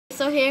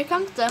so here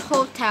comes the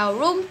hotel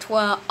room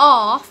tour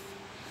of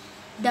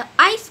the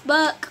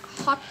Iceberg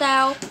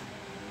Hotel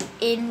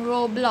in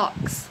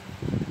Roblox.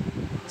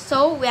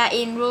 So we are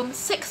in room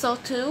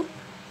 602.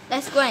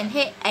 Let's go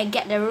ahead and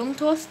get the room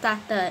tour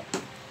started.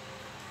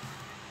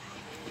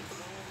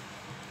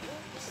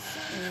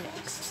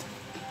 Next.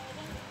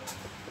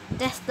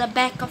 That's the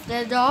back of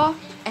the door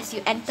as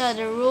you enter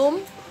the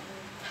room.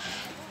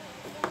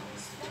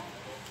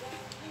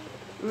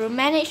 Room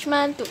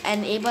management to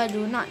enable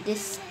do not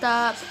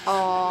disturb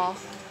or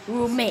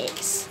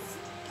roommates.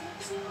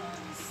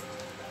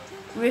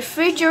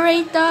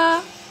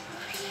 Refrigerator,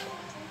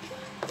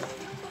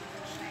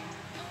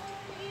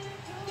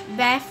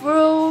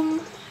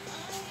 bathroom,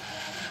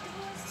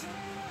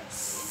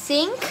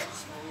 sink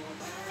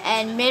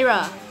and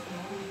mirror,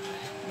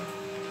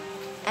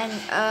 and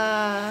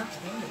a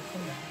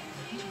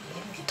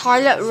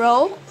toilet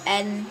roll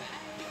and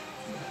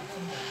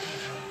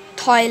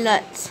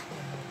toilet,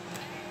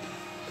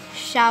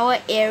 shower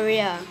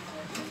area.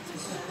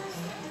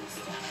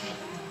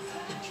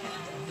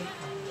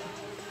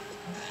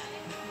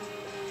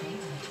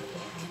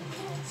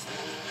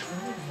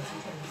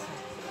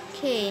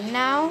 Okay,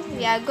 now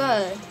we are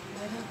going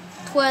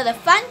to tour the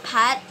fun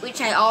part, which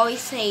I always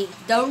say,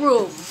 the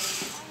room.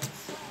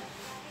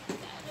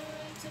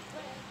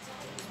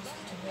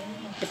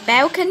 The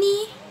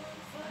balcony,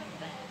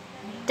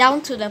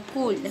 down to the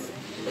pool.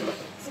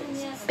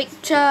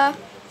 Picture,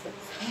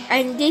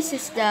 and this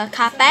is the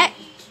carpet.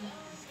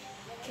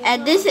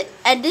 And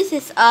this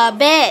is a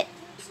bed.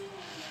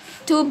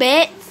 2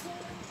 beds.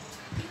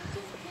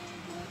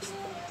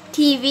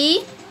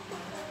 TV.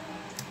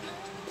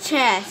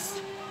 Chairs.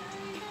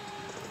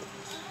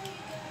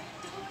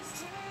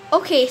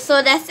 Okay,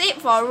 so that's it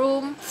for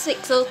room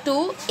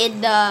 602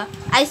 in the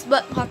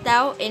Iceberg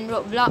Hotel in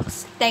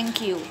Roblox.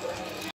 Thank you.